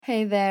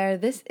Hey there,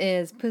 this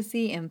is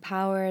Pussy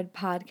Empowered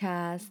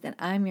Podcast, and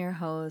I'm your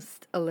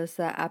host,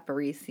 Alyssa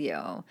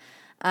Aparicio.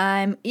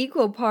 I'm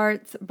equal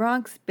parts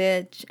Bronx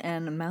bitch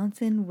and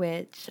mountain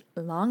witch,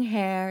 long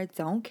hair,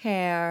 don't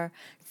care,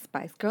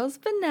 Spice Girls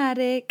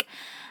fanatic.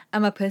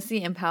 I'm a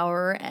pussy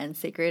empowerer and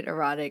sacred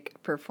erotic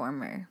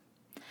performer.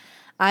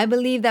 I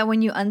believe that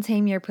when you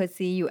untame your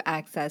pussy, you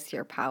access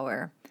your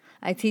power.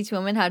 I teach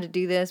women how to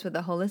do this with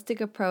a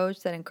holistic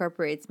approach that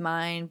incorporates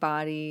mind,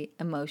 body,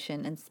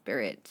 emotion, and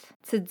spirit.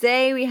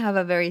 Today, we have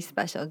a very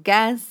special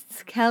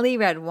guest, Kelly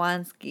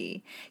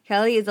Radwanski.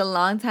 Kelly is a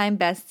longtime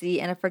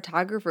bestie and a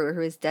photographer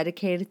who is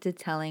dedicated to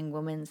telling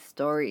women's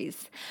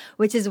stories,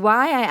 which is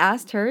why I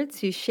asked her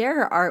to share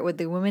her art with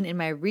the women in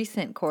my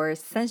recent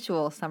course,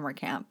 Sensual Summer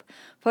Camp,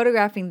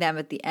 photographing them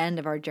at the end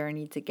of our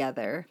journey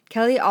together.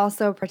 Kelly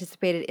also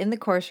participated in the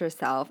course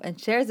herself and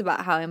shares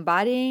about how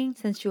embodying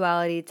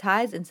sensuality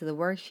ties into the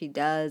work she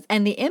does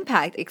and the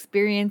impact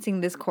experiencing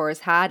this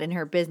course had in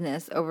her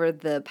business over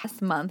the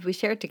past month we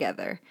shared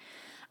together.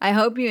 I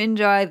hope you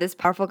enjoy this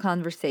powerful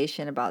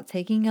conversation about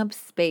taking up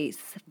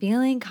space,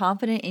 feeling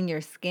confident in your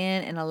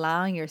skin, and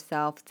allowing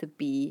yourself to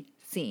be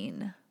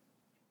seen.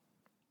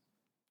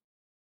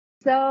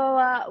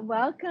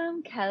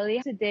 Welcome,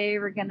 Kelly. Today,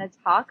 we're going to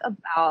talk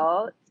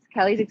about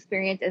Kelly's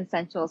experience in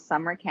Sensual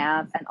Summer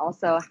Camp and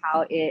also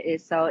how it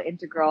is so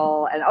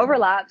integral and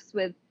overlaps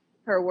with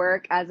her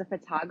work as a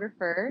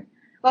photographer.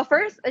 Well,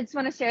 first, I just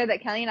want to share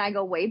that Kelly and I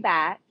go way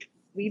back.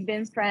 We've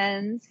been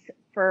friends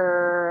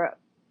for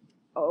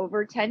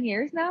over 10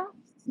 years now.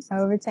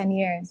 Over 10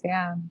 years,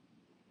 yeah.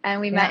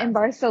 And we met in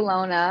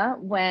Barcelona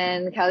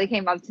when Kelly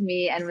came up to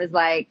me and was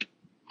like,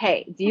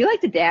 "Hey, do you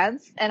like to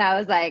dance?" And I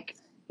was like,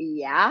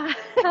 "Yeah."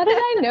 How did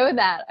I know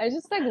that? I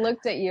just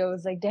looked at you. I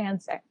was like,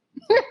 dancer.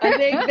 I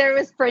think there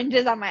was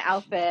fringes on my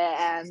outfit,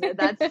 and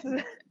that's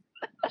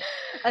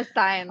a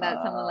sign that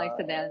someone likes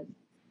to dance.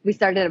 We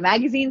started a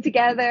magazine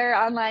together,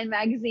 online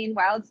magazine,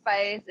 Wild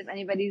Spice, if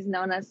anybody's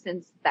known us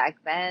since back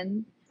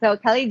then. So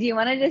Kelly, do you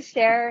want to just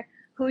share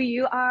who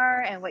you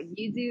are and what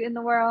you do in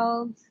the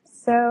world?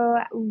 So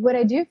what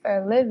I do for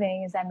a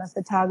living is I'm a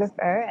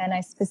photographer, and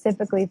I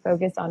specifically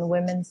focus on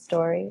women's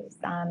stories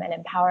and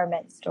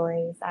empowerment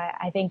stories.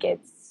 I think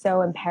it's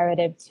so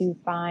imperative to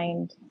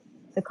find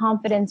the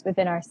confidence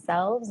within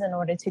ourselves in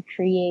order to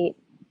create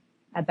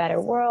a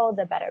better world,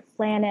 a better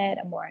planet,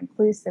 a more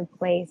inclusive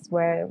place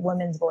where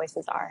women's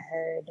voices are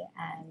heard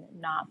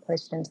and not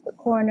pushed into the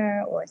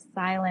corner or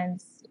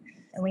silenced.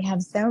 And we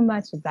have so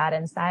much of that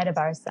inside of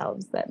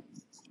ourselves that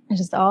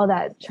just all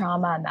that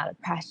trauma and that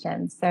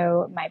oppression.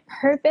 So my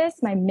purpose,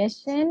 my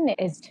mission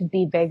is to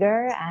be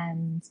bigger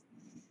and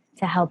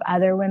to help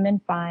other women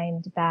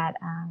find that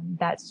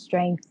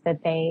strength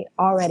that they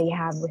already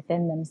have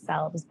within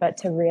themselves, but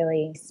to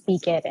really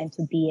speak it and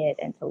to be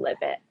it and to live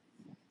it,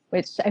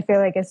 which I feel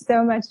like is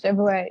so much of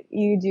what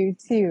you do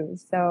too.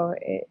 So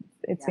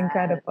it's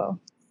incredible.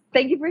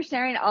 Thank you for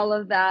sharing all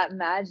of that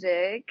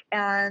magic.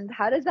 And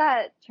how does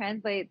that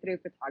translate through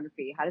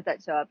photography? How does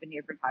that show up in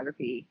your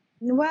photography?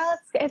 Well,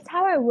 it's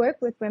how I work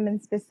with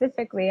women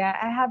specifically.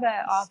 I have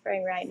an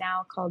offering right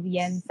now called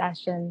Yen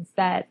Sessions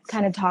that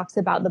kind of talks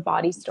about the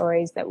body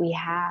stories that we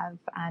have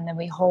and that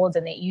we hold,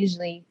 and that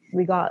usually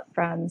we got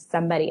from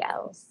somebody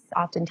else.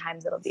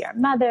 Oftentimes it'll be our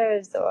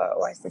mothers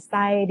or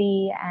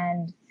society,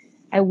 and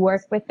I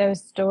work with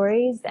those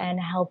stories and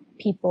help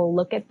people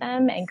look at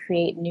them and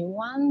create new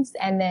ones,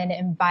 and then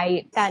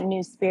invite that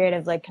new spirit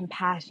of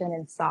compassion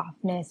and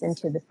softness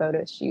into the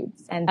photo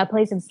shoots, and a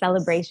place of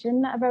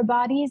celebration of our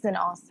bodies, and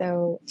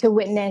also to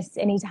witness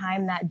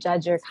anytime that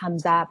judger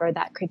comes up or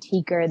that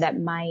critiquer that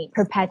might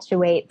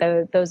perpetuate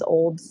those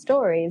old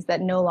stories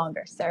that no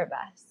longer serve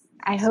us.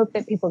 I hope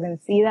that people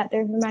can see that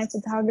through my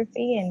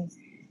photography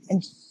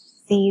and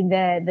see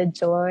the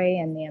joy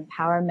and the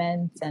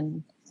empowerment,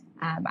 and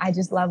I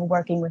just love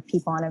working with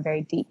people on a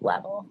very deep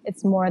level.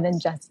 It's more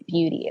than just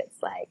beauty. It's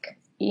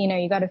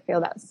you got to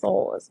feel that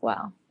soul as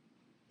well.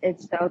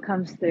 It so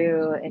comes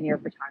through in your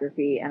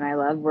photography, and I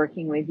love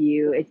working with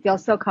you. It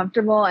feels so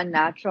comfortable and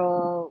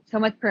natural, so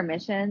much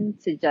permission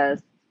to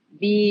just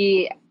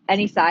be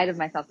any side of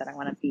myself that I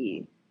want to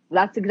be.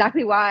 That's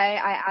exactly why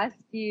I asked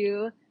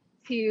you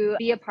to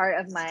be a part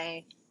of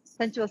my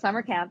Sensual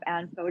Summer Camp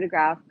and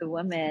photograph the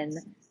women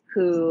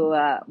who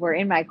were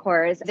in my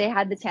course. They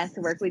had the chance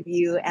to work with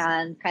you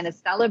and kind of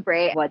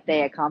celebrate what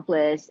they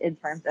accomplished in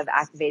terms of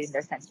activating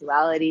their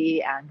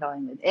sensuality and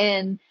going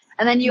within.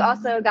 And then you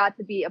also got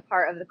to be a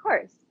part of the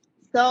course.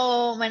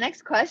 So my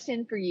next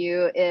question for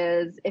you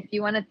is, if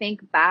you want to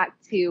think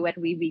back to when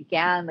we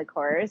began the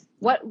course,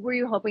 what were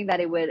you hoping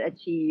that it would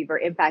achieve, or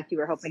impact you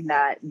were hoping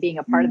that being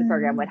a part of the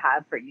program would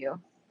have for you?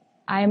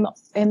 I'm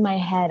in my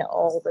head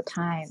all the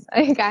time.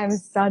 I'm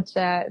such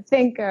a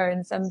thinker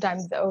and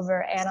sometimes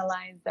over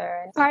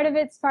analyzer. Part of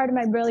it's part of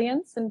my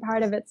brilliance and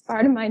part of it's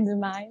part of my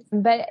demise.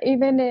 But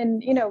even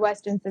in,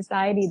 Western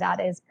society,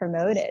 that is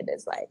promoted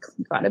as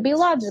you gotta be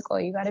logical,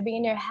 you gotta be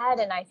in your head.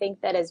 And I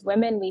think that as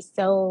women, we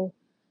so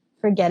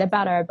forget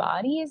about our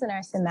bodies and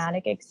our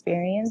somatic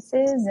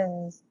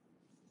experiences,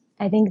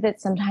 I think that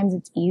sometimes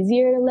it's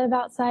easier to live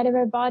outside of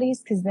our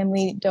bodies because then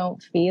we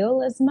don't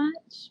feel as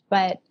much,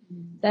 but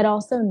that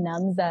also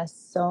numbs us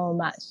so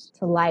much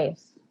to life,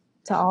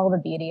 to all the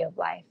beauty of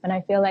life. And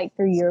I feel like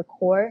through your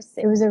course,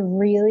 it was a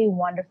really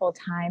wonderful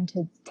time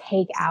to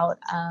take out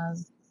of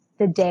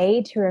the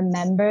day to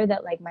remember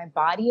that like my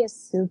body is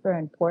super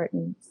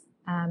important.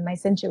 My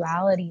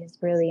sensuality is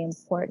really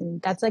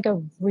important. That's like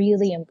a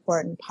really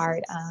important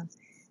part of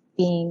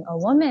being a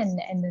woman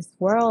in this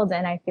world.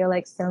 And I feel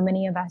like so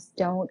many of us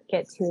don't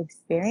get to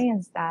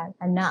experience that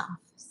enough.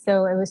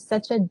 So it was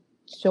such a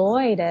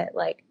joy to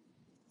like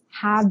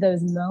have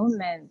those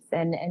moments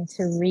and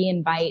to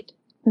reinvite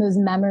those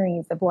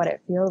memories of what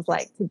it feels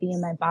like to be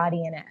in my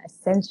body in an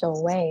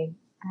essential way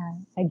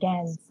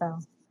again. So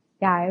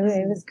yeah,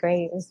 it was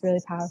great. It was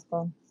really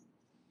powerful.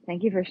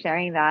 Thank you for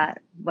sharing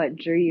that, what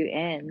drew you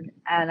in.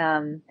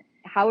 And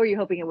how are you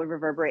hoping it would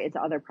reverberate into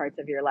other parts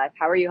of your life?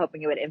 How are you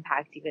hoping it would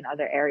impact you in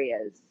other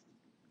areas?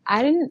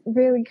 I didn't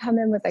really come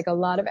in with like a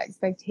lot of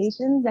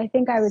expectations. I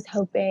think I was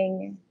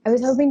hoping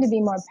to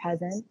be more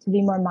present, to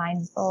be more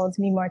mindful,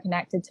 to be more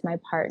connected to my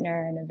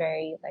partner in a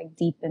very like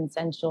deep and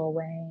sensual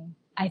way.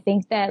 I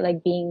think that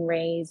like being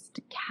raised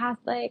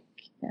Catholic,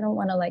 I don't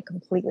want to like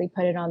completely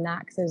put it on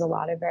that because there's a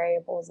lot of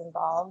variables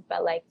involved,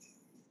 but like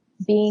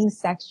being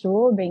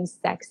sexual, being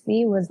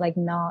sexy was like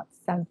not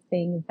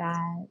something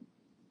that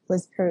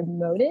was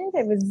promoted.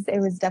 It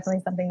was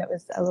definitely something that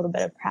was a little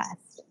bit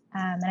oppressed.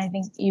 And I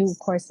think you, of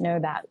course, know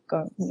that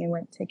you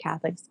went to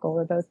Catholic school.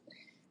 We're both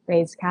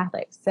raised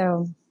Catholic.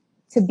 So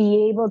to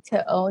be able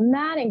to own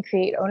that and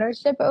create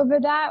ownership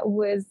over that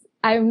was,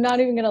 I'm not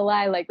even going to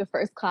lie, like the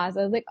first class,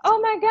 I was like, oh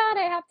my God,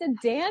 I have to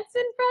dance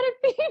in front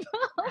of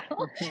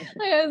people.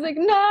 Like, I was like,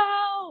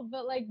 no,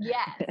 but like,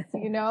 yes,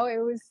 you know, it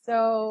was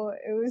so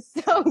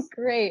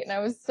great. And I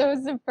was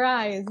so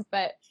surprised,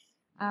 but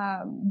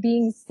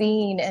being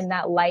seen in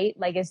that light,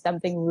 like, is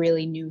something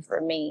really new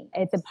for me.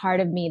 It's a part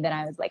of me that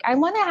I was like, I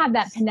want to have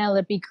that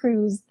Penelope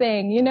Cruz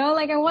thing, you know,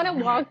 like I want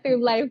to walk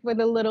through life with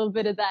a little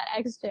bit of that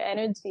extra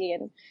energy.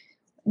 And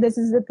this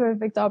is the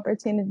perfect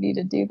opportunity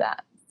to do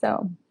that.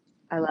 So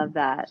I love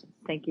that.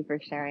 Thank you for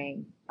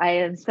sharing. I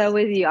am so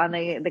with you on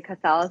the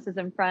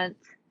Catholicism front.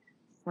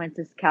 Went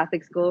to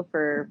Catholic school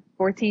for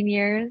 14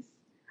 years.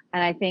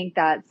 And I think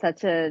that's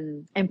such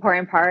an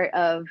important part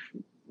of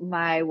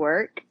my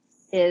work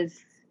is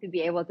to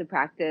be able to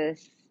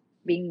practice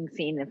being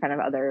seen in front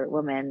of other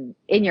women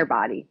in your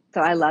body.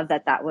 So I love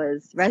that that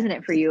was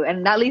resonant for you.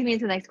 And that leads me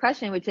into the next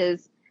question, which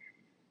is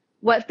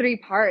what three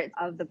parts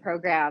of the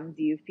program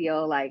do you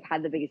feel like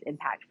had the biggest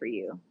impact for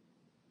you?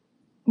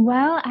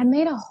 well, I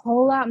made a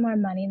whole lot more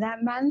money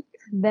that month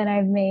than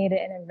I've made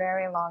in a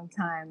very long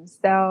time.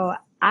 So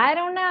I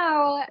don't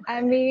know.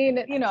 I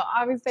mean, you know,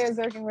 obviously I was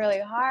working really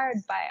hard,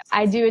 but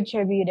I do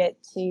attribute it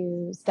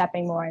to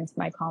stepping more into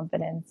my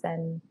confidence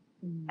and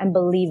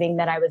believing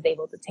that I was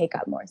able to take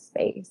up more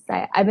space.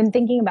 I've been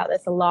thinking about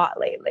this a lot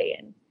lately,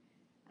 and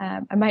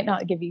I might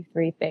not give you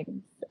three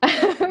things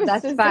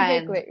That's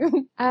specifically.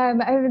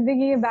 fine. I've been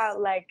thinking about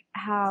like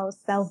how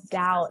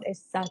self-doubt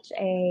is such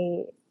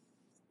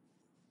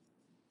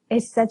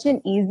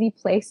an easy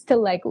place to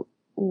like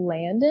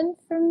land in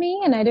for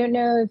me. And I don't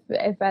know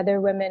if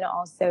other women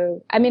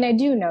also, I mean, I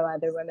do know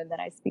other women that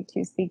I speak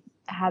to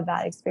have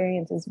that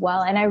experience as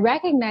well. And I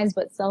recognize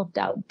what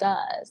self-doubt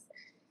does.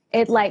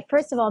 It like,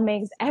 first of all,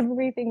 makes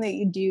everything that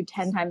you do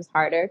 10 times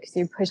harder because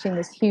you're pushing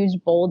this huge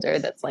boulder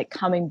that's like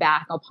coming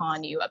back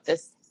upon you up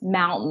this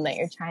mountain that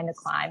you're trying to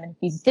climb. And if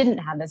you didn't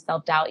have this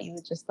self-doubt, you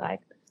would just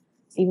like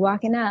be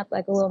walking up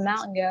like a little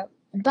mountain goat.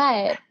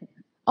 But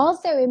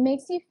also, it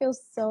makes you feel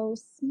so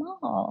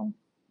small.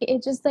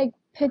 It just like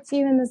puts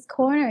you in this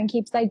corner and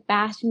keeps like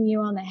bashing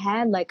you on the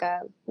head like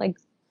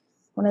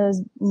one of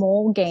those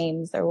mole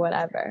games or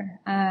whatever.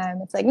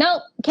 It's like,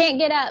 nope, can't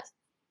get up.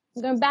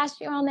 I'm gonna bash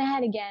you on the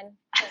head again.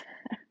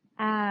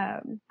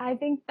 I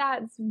think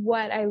that's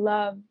what I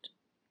loved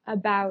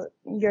about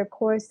your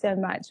course so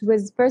much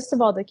was first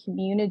of all the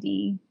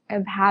community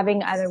of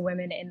having other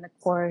women in the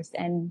course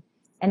and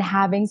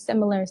having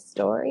similar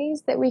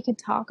stories that we could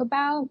talk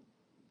about.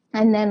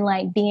 And then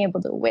like being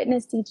able to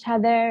witness each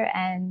other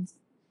and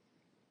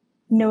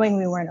knowing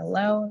we weren't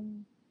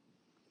alone.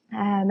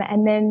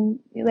 And then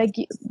like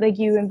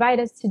you invite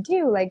us to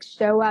do, like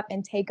show up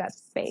and take up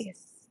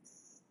space.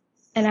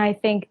 And I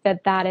think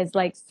that is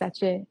like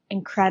such an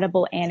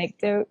incredible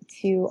anecdote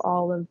to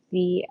all of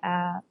the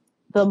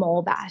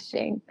mole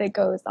bashing that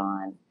goes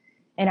on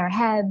in our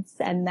heads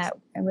and that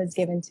was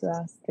given to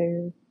us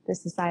through the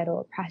societal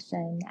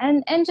oppression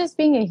and just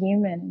being a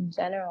human in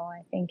general,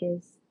 I think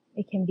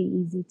it can be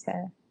easy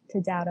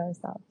to doubt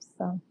ourselves.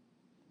 So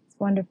it's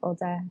wonderful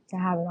to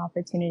have an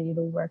opportunity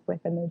to work with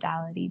a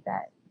modality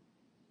that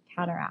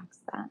counteracts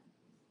that.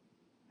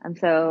 I'm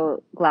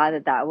so glad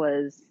that that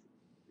was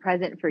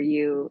present for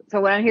you.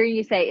 So what I'm hearing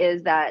you say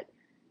is that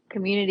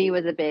community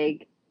was a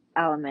big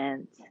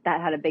element that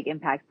had a big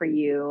impact for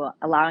you,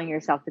 allowing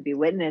yourself to be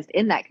witnessed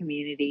in that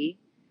community.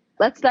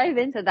 Let's dive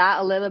into that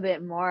a little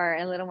bit more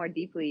and a little more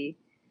deeply.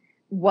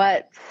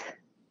 What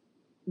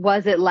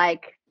was it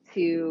like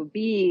to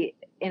be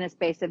in a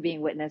space of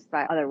being witnessed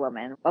by other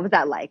women? What was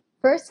that like?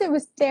 First, it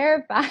was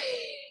terrifying.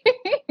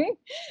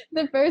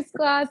 The first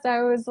class,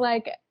 I was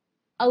like,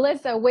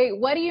 Alyssa, wait,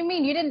 what do you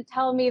mean? You didn't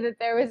tell me that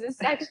there was a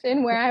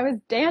section where I was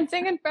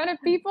dancing in front of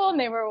people and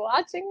they were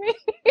watching me.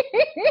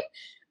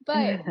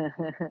 But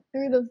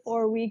through the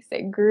 4 weeks,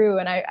 it grew.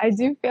 And I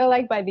do feel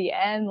like by the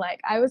end,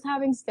 like I was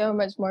having so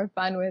much more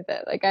fun with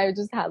it. Like I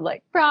just had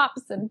like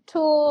props and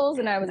tools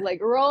and I was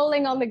like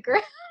rolling on the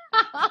ground.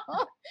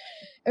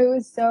 It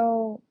was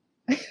so,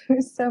 it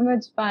was so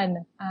much fun.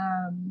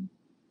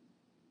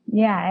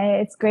 Yeah,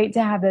 it's great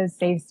to have those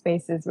safe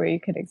spaces where you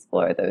could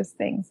explore those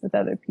things with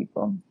other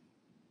people.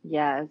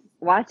 Yes,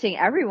 watching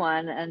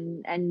everyone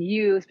and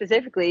you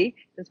specifically,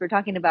 since we're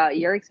talking about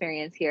your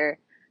experience here,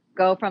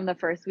 go from the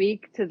first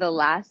week to the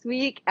last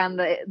week, and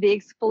the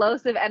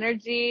explosive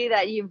energy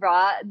that you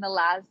brought in the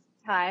last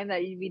time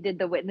that we did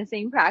the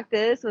witnessing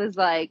practice was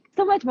like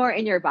so much more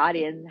in your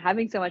body and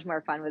having so much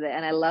more fun with it.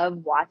 And I love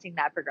watching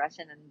that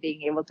progression and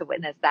being able to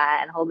witness that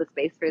and hold the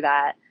space for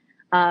that.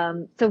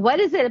 So what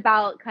is it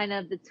about kind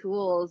of the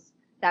tools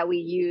that we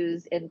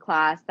use in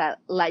class that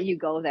let you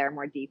go there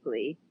more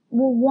deeply?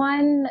 Well,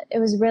 one, it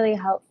was really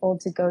helpful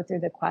to go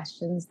through the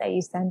questions that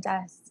you sent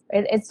us.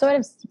 It's sort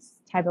of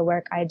type of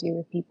work I do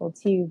with people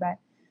too, but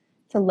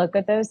to look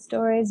at those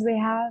stories we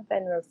have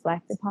and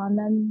reflect upon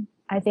them.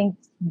 I think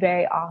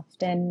very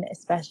often,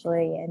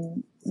 especially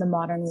in the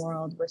modern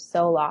world, we're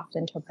so locked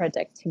into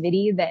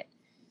productivity that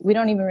we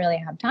don't even really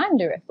have time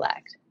to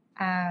reflect.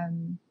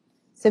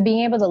 So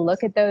being able to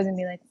look at those and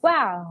be like,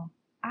 wow,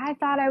 I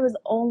thought I was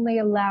only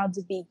allowed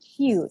to be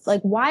cute.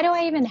 Like, why do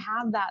I even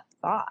have that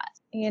thought?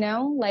 You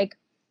know, like,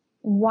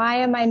 why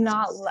am I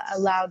not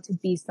allowed to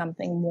be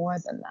something more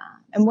than that?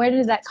 And where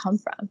did that come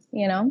from?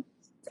 You know,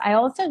 I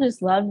also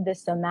just love the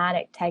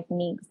somatic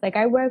techniques. Like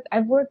I've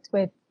worked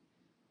with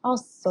all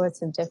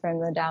sorts of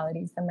different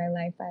modalities in my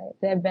life.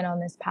 I've been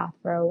on this path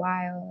for a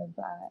while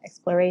of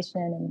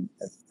exploration and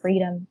of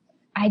freedom.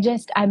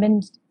 I've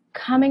been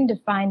coming to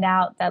find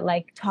out that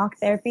like talk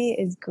therapy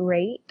is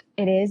great.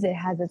 It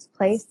has its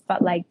place,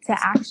 but like to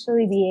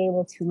actually be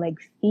able to like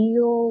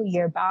feel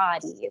your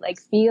body, like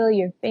feel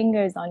your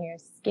fingers on your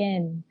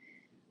skin,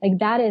 like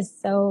that's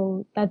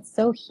so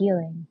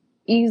healing.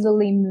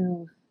 Easily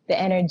move the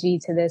energy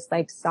to this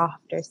like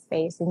softer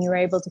space. And you were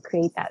able to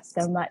create that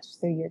so much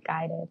through your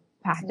guided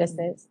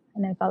practices.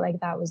 And I felt like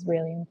that was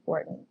really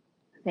important.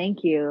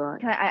 Thank you.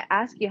 Can I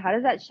ask you, how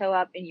does that show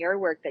up in your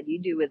work that you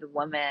do with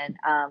women?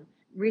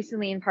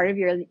 Recently, in part of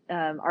your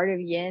Art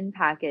of Yin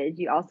package,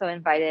 you also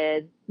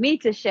invited me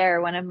to share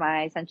one of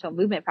my essential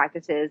movement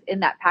practices in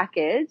that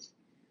package,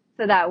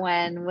 so that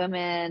when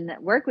women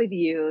work with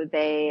you,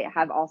 they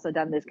have also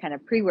done this kind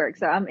of pre-work.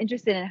 So I'm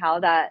interested in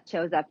how that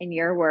shows up in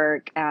your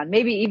work, and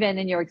maybe even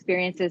in your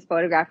experiences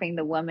photographing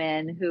the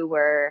women who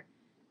were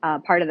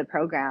part of the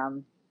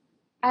program.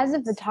 As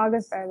a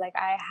photographer, like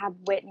I have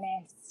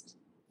witnessed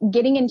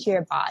getting into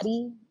your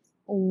body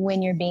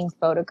when you're being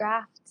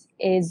photographed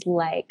is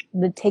like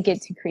the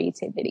ticket to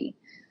creativity.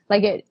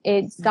 Like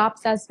it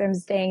stops us from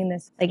staying in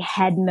this like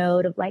head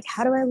mode of like,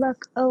 how do I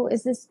look? Oh,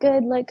 is this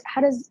good? Like,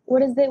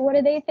 what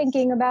are they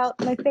thinking about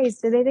my face?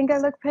 Do they think I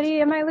look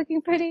pretty? Am I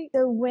looking pretty?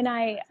 So when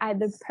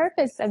the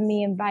purpose of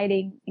me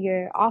inviting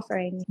your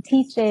offering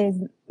teaches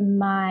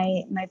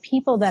my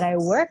people that I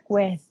work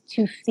with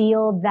to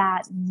feel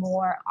that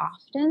more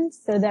often,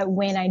 so that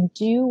when I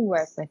do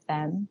work with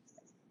them,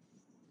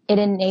 it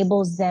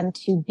enables them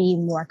to be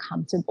more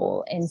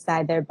comfortable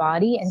inside their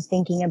body and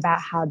thinking about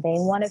how they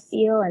want to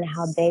feel and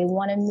how they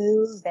want to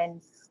move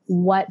and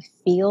what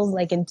feels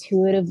like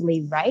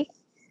intuitively right.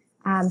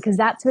 Because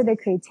that's where the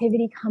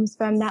creativity comes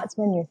from. That's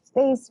when your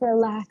face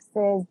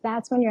relaxes.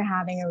 That's when you're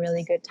having a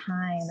really good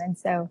time. And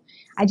so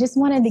I just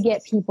wanted to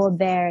get people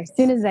there as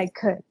soon as I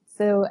could.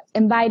 So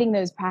inviting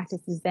those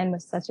practices then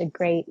was such a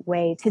great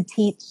way to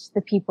teach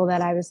the people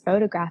that I was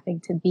photographing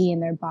to be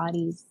in their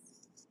bodies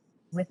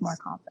with more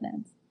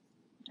confidence.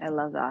 I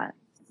love that.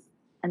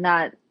 And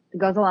that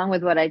goes along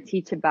with what I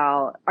teach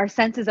about our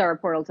senses are a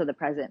portal to the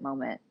present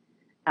moment.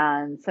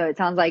 And so it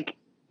sounds like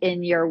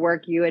in your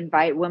work, you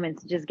invite women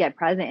to just get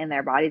present in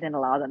their bodies and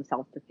allow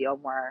themselves to feel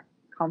more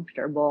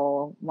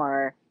comfortable,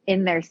 more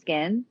in their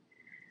skin.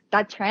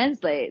 That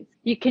translates.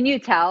 Can you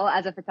tell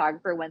as a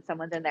photographer when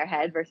someone's in their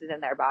head versus in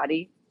their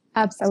body?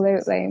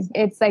 Absolutely.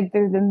 It's like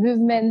through the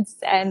movements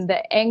and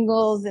the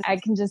angles, and I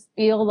can just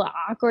feel the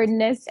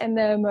awkwardness in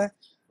them. Or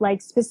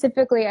like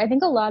specifically, I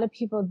think a lot of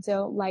people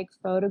don't like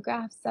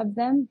photographs of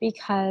them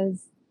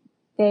because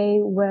they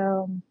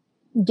will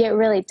get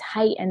really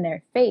tight in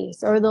their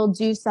face, or they'll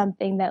do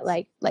something that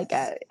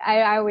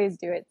I always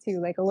do it too,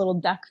 like a little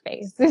duck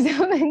face or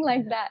something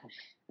like that.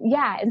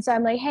 Yeah. And so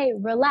I'm like, hey,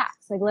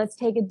 relax. Like, let's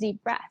take a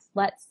deep breath.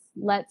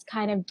 Let's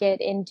kind of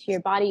get into your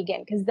body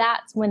again. Cause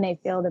that's when they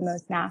feel the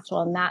most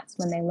natural. And that's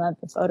when they love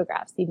the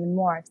photographs even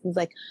more. Cause it's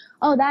like,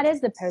 oh, that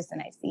is the person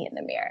I see in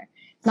the mirror.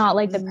 Not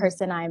like the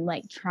person I'm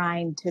like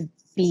trying to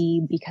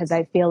be because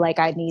I feel like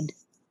I need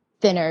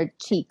thinner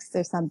cheeks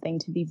or something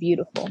to be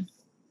beautiful.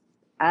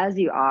 As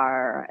you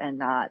are, and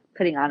not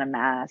putting on a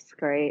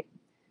mask, right?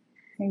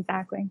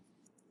 exactly.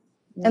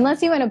 Yeah.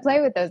 Unless you want to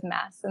play with those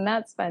masks, and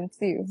that's fun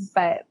too.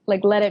 But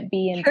like, let it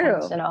be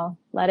intentional. True.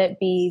 Let it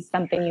be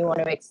something you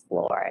want to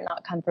explore and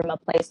not come from a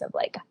place of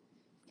like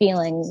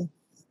feeling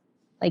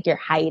like you're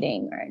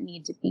hiding or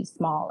need to be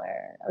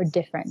smaller or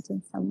different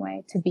in some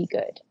way to be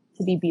good,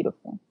 to be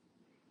beautiful.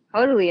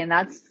 Totally. And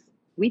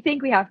we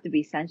think we have to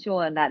be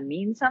sensual, and that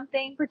means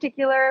something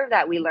particular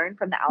that we learn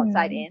from the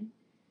outside in.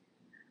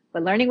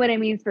 But learning what it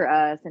means for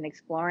us and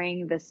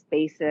exploring the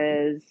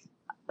spaces,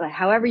 like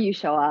however you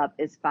show up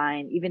is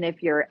fine. Even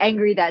if you're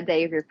angry that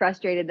day, if you're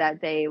frustrated that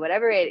day,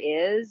 whatever it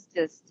is,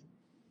 just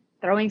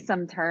throwing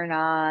some turn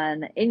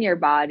on in your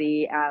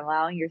body and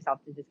allowing yourself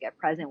to just get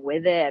present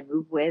with it and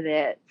move with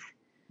it,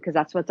 because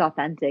that's what's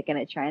authentic and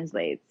it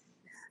translates.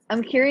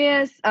 I'm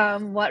curious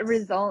what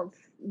results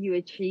you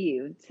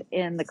achieved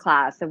in the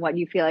class and what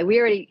you feel like. We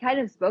already kind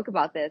of spoke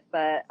about this,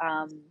 but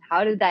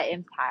how did that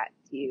impact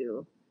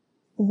you?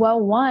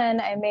 Well, one,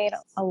 I made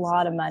a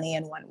lot of money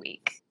in 1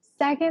 week.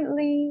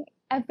 Secondly,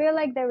 I feel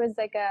like there was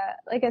like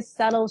a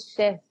subtle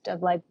shift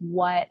of like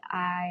what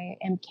I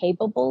am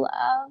capable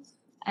of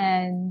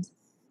and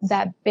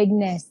that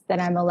bigness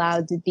that I'm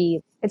allowed to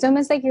be. It's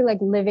almost like you're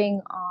like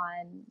living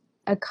on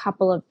a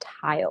couple of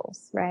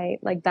tiles, right?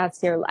 Like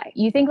that's your life.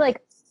 You think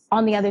like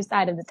on the other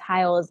side of the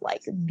tile is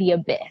like the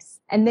abyss.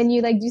 And then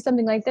you like do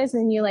something like this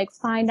and you like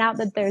find out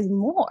that there's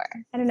more.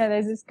 I don't know,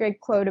 there's this great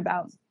quote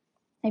about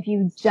if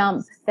you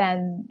jump,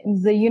 then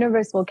the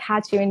universe will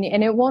catch you, and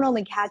it won't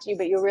only catch you,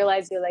 but you'll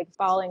realize you're like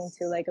falling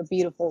to like a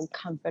beautiful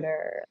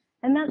comforter.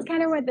 And that's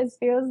kind of what this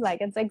feels like.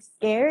 It's like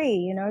scary,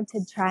 you know,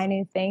 to try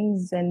new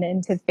things and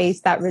then to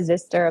face that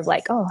resistor of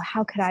like, oh,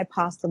 how could I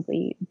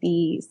possibly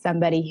be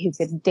somebody who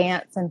could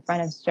dance in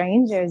front of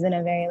strangers in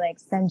a very like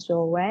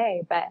sensual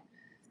way? But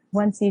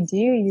once you do,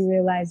 you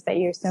realize that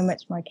you're so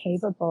much more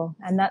capable.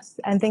 And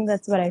I think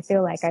that's what I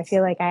feel like. I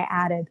feel like I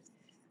added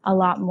a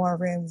lot more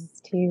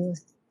rooms to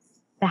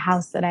the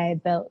house that I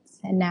had built.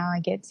 And now I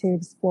get to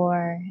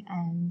explore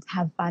and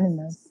have fun in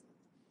those.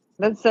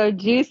 That's so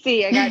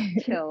juicy. I got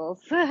chills.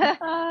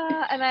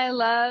 And I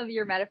love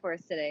your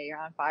metaphors today. You're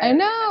on fire. I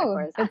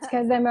know. It's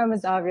because I'm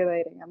almost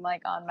ovulating. I'm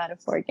like on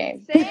metaphor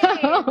game. Same.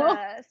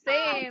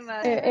 Same.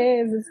 It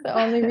is. It's the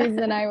only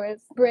reason I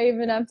was brave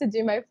enough to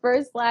do my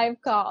first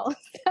live call.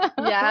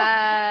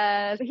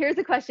 Yes. Here's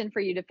a question for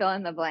you to fill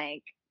in the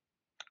blank.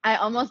 I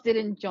almost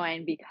didn't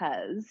join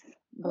because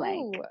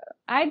blank. Ooh,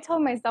 I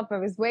told myself I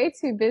was way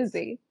too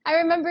busy. I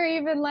remember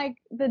even like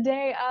the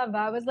day of,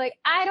 I was like,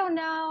 I don't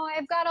know.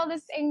 I've got all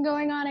this thing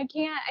going on. I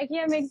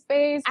can't make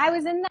space. I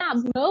was in that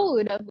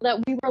mode of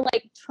that we were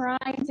like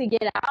trying to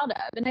get out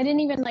of. And I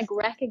didn't even like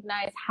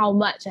recognize how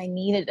much I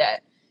needed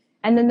it.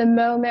 And then the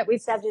moment we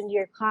stepped into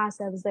your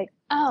class, I was like,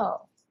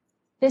 oh,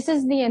 this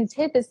is the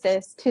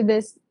antithesis to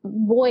this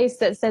voice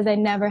that says I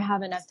never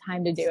have enough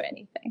time to do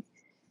anything.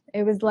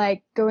 It was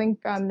like going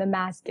from the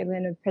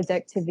masculine of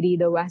productivity,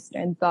 the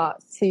Western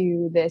thought,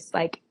 to this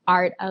like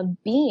art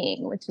of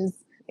being, which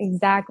is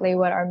exactly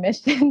what our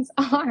missions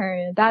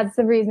are. That's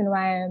the reason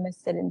why I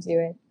almost didn't do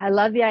it. I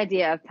love the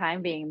idea of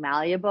time being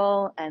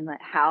malleable, and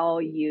how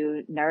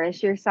you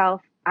nourish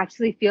yourself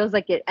actually feels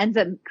like it ends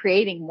up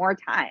creating more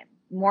time,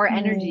 more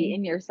energy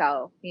in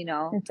yourself, you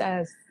know? It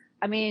does.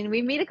 I mean,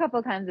 we meet a couple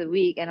of times a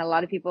week, and a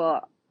lot of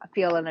people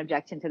feel an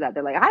objection to that.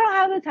 They're like, I don't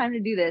have the time to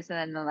do this. And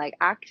then they're like,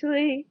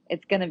 actually,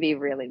 it's going to be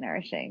really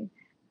nourishing.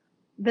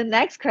 The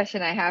next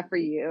question I have for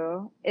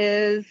you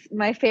is,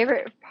 my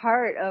favorite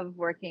part of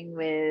working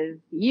with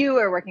you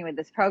or working with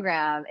this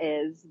program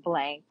is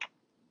blank.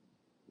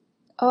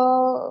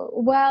 Oh,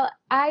 well,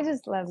 I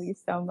just love you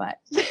so much.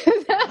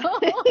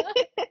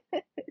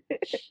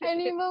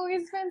 And you've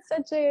always been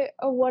such a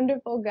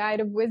wonderful guide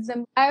of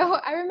wisdom.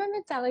 I remember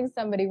telling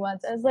somebody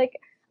once, I was like,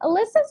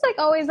 Alyssa's like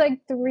always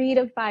like 3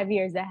 to 5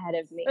 years ahead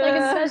of me.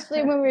 Like,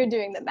 especially when we were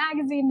doing the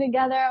magazine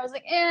together, I was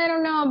like, I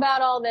don't know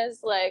about all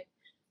this like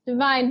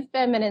divine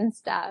feminine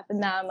stuff. And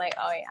now I'm like,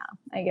 oh yeah,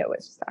 I get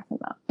what she's talking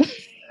about.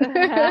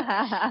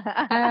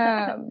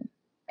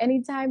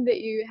 Anytime that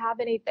you have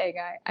anything,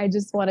 I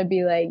just want to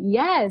be like,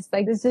 yes,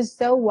 like this is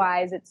so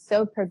wise. It's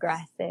so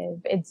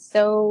progressive. It's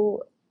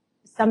so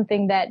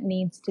something that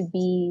needs to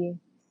be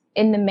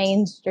in the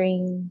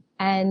mainstream.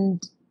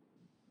 And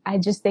I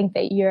just think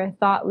that you're a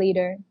thought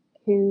leader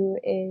who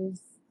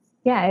is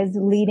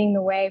leading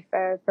the way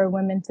for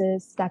women to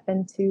step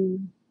into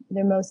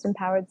their most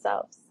empowered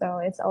selves. So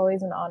it's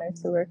always an honor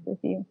to work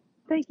with you.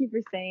 Thank you for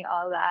saying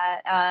all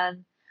that.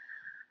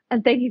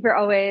 And thank you for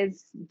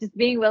always just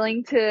being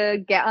willing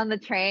to get on the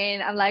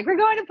train. I'm like, we're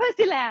going to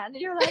Pussyland. And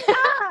you're like,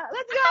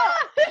 let's go.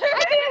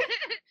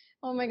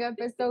 Oh my God,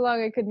 for so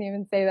long I couldn't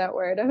even say that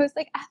word. I was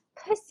like,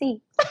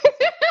 pussy.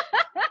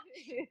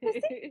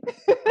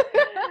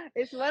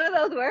 It's one of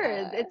those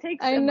words. It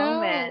takes a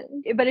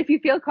moment. But if you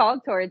feel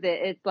called towards it,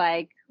 it's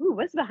like, ooh,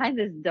 what's behind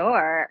this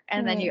door?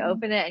 And then you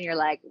open it and you're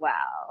like,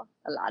 wow,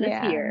 a lot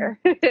is here.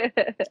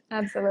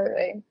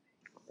 Absolutely.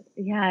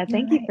 Yeah,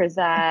 thank you for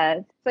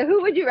that. So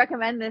who would you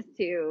recommend this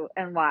to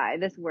and why,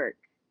 this work?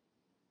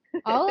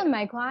 All of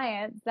my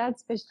clients,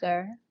 that's for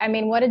sure. I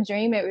mean, what a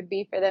dream it would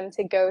be for them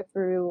to go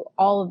through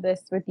all of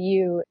this with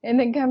you and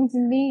then come to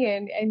me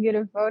and get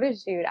a photo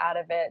shoot out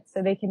of it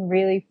so they can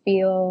really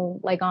feel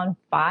like on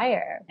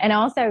fire. And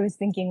also, I was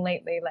thinking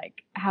lately,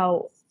 like,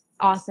 how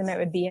awesome it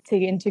would be to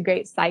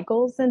integrate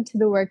cycles into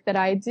the work that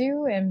I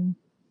do and,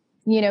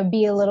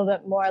 be a little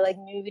bit more like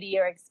moody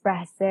or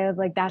expressive.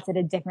 Like, that's at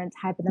a different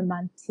type of the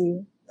month,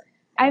 too.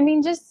 I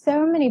mean, just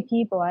so many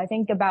people. I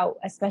think about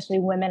especially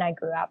women I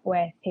grew up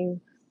with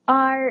who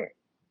are,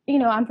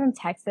 I'm from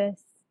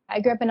Texas. I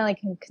grew up in a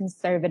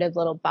conservative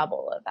little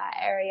bubble of that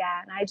area.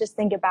 And I just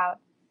think about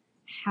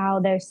how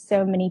there's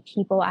so many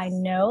people I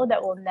know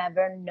that will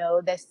never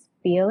know this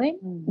feeling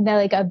that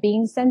like of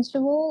being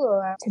sensual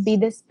or to be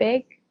this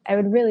big. I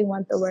would really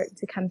want the work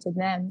to come to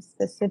them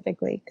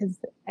specifically because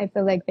I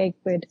feel like they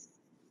would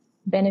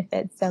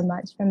benefit so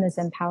much from this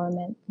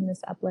empowerment and this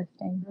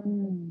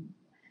uplifting.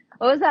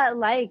 What was that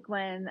like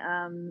when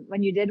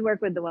you did work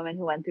with the woman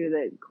who went through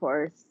the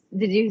course?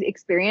 Did you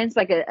experience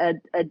like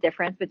a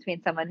difference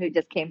between someone who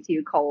just came to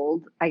you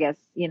cold, I guess,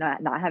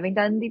 not having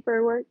done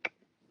deeper work?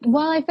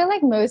 Well, I feel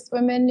like most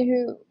women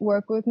who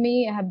work with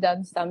me have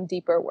done some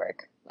deeper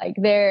work. Like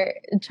they're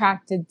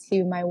attracted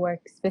to my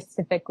work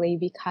specifically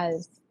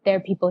because they're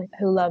people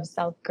who love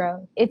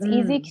self-growth. It's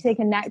easy to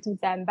connect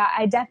with them, but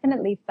I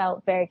definitely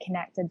felt very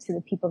connected to the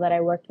people that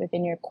I worked with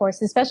in your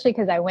course, especially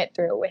because I went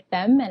through it with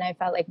them and I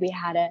felt like we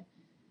had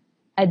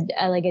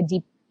a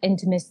deep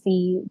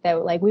intimacy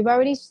that like we've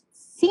already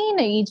seen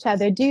each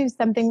other do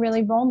something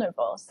really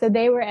vulnerable. So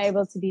they were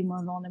able to be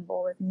more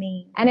vulnerable with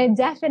me. And it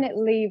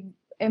definitely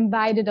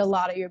invited a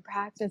lot of your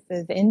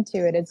practices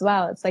into it as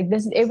well. It's like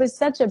it was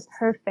such a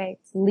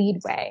perfect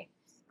leadway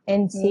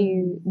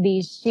into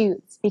these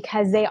shoots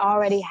because they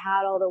already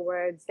had all the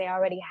words, they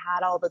already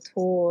had all the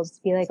tools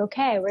to be like,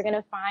 okay, we're going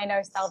to find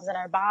ourselves in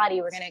our body,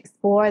 we're going to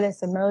explore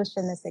this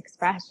emotion, this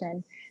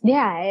expression.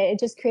 Yeah, it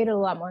just created a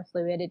lot more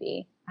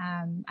fluidity.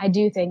 I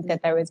do think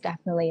that there was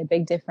definitely a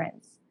big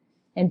difference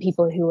in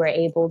people who were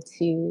able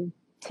to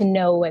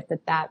know what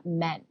that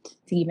meant,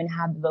 to even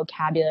have the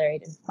vocabulary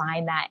to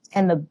find that,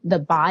 and the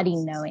body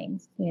knowing,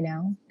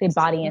 the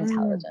body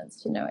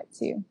intelligence to know it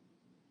too.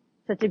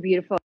 Such a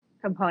beautiful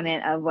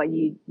component of what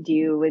you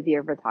do with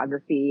your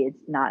photography.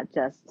 It's not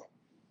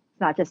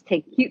just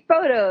take cute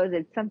photos.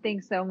 It's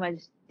something so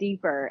much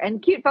deeper.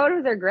 And cute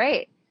photos are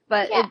great,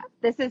 but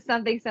this is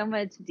something so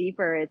much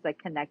deeper. It's like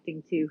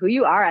connecting to who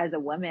you are as a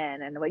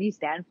woman and what you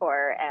stand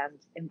for and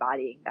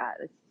embodying that.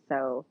 It's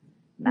so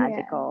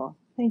magical.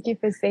 Yeah. Thank you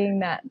for saying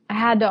that. I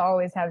had to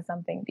always have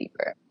something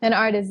deeper. And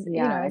art is,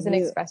 is an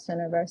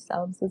expression of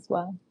ourselves as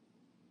well.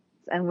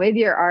 And with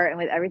your art and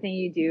with everything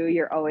you do,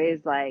 you're always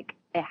like,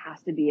 it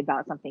has to be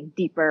about something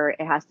deeper.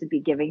 It has to be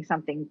giving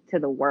something to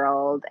the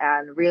world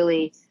and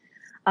really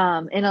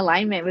in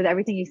alignment with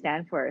everything you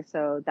stand for.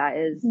 So that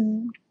is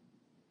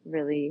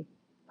really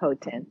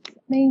potent.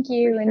 Thank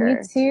you. And you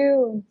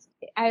too.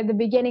 At the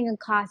beginning of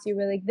class, you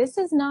were like, this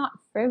is not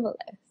frivolous.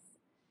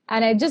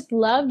 And I just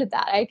loved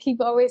that. I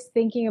keep always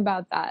thinking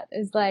about that.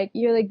 It's like,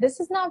 you're like, this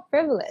is not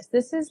frivolous.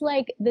 This is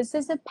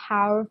a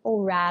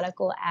powerful,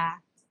 radical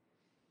act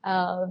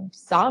of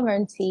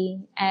sovereignty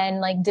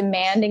and like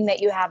demanding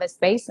that you have a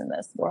space in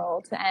this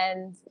world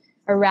and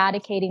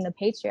eradicating the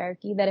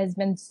patriarchy that has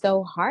been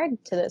so hard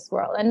to this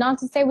world. And not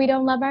to say we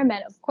don't love our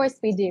men. Of course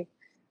we do.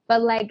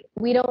 But like,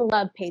 we don't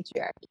love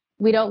patriarchy.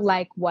 We don't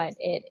like what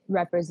it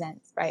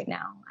represents right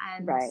now.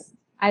 And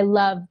I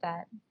love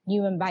that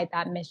you invite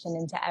that mission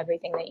into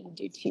everything that you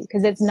do too,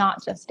 because it's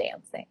not just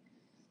dancing.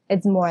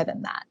 It's more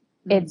than that.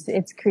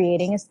 It's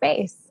creating a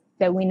space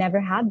that we never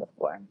had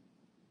before.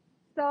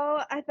 So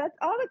that's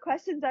all the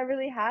questions I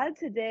really had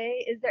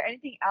today. Is there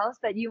anything else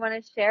that you want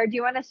to share? Do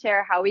you want to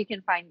share how we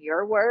can find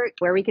your work,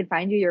 where we can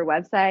find you, your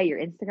website, your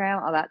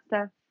Instagram, all that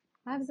stuff?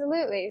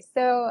 Absolutely.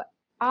 So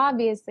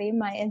obviously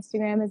my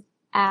Instagram is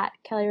at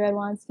Kelly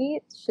Radwanski.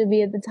 It should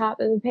be at the top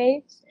of the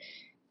page.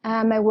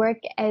 My work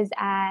is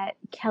at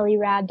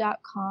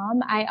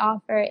kellyrad.com. I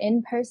offer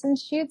in-person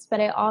shoots,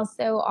 but I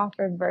also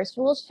offer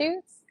virtual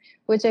shoots,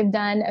 which I've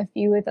done a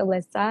few with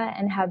Alyssa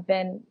and have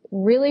been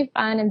really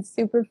fun and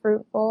super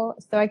fruitful.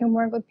 So I can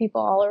work with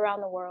people all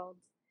around the world.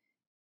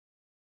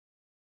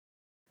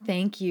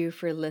 Thank you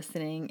for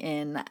listening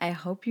in. I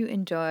hope you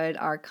enjoyed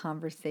our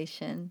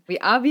conversation. We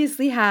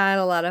obviously had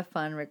a lot of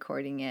fun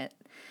recording it.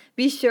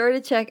 Be sure to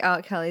check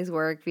out Kelly's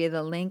work via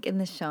the link in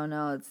the show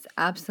notes.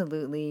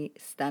 Absolutely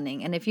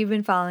stunning. And if you've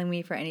been following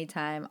me for any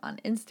time on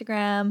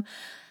Instagram,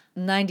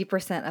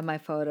 90% of my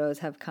photos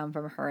have come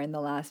from her in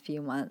the last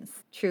few months.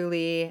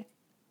 Truly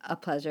a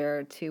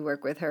pleasure to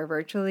work with her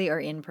virtually or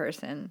in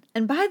person.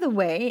 And by the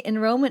way,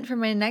 enrollment for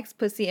my next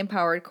Pussy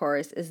Empowered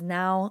course is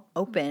now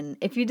open.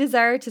 If you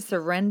desire to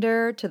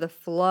surrender to the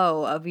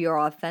flow of your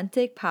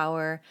authentic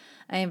power,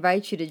 I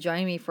invite you to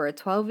join me for a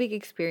 12-week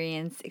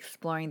experience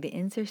exploring the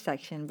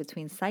intersection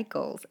between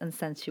cycles and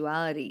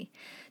sensuality.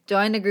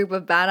 Join a group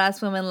of badass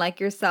women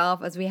like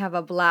yourself as we have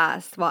a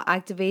blast while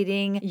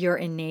activating your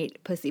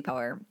innate pussy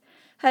power.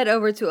 Head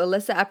over to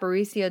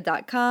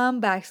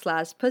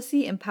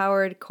alyssaaparicio.com/pussy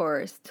empowered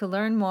course to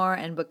learn more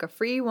and book a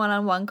free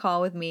one-on-one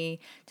call with me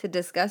to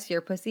discuss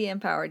your pussy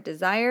empowered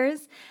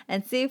desires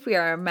and see if we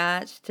are a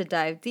match to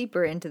dive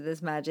deeper into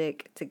this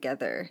magic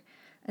together.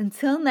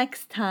 Until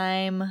next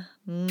time,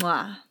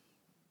 mwah.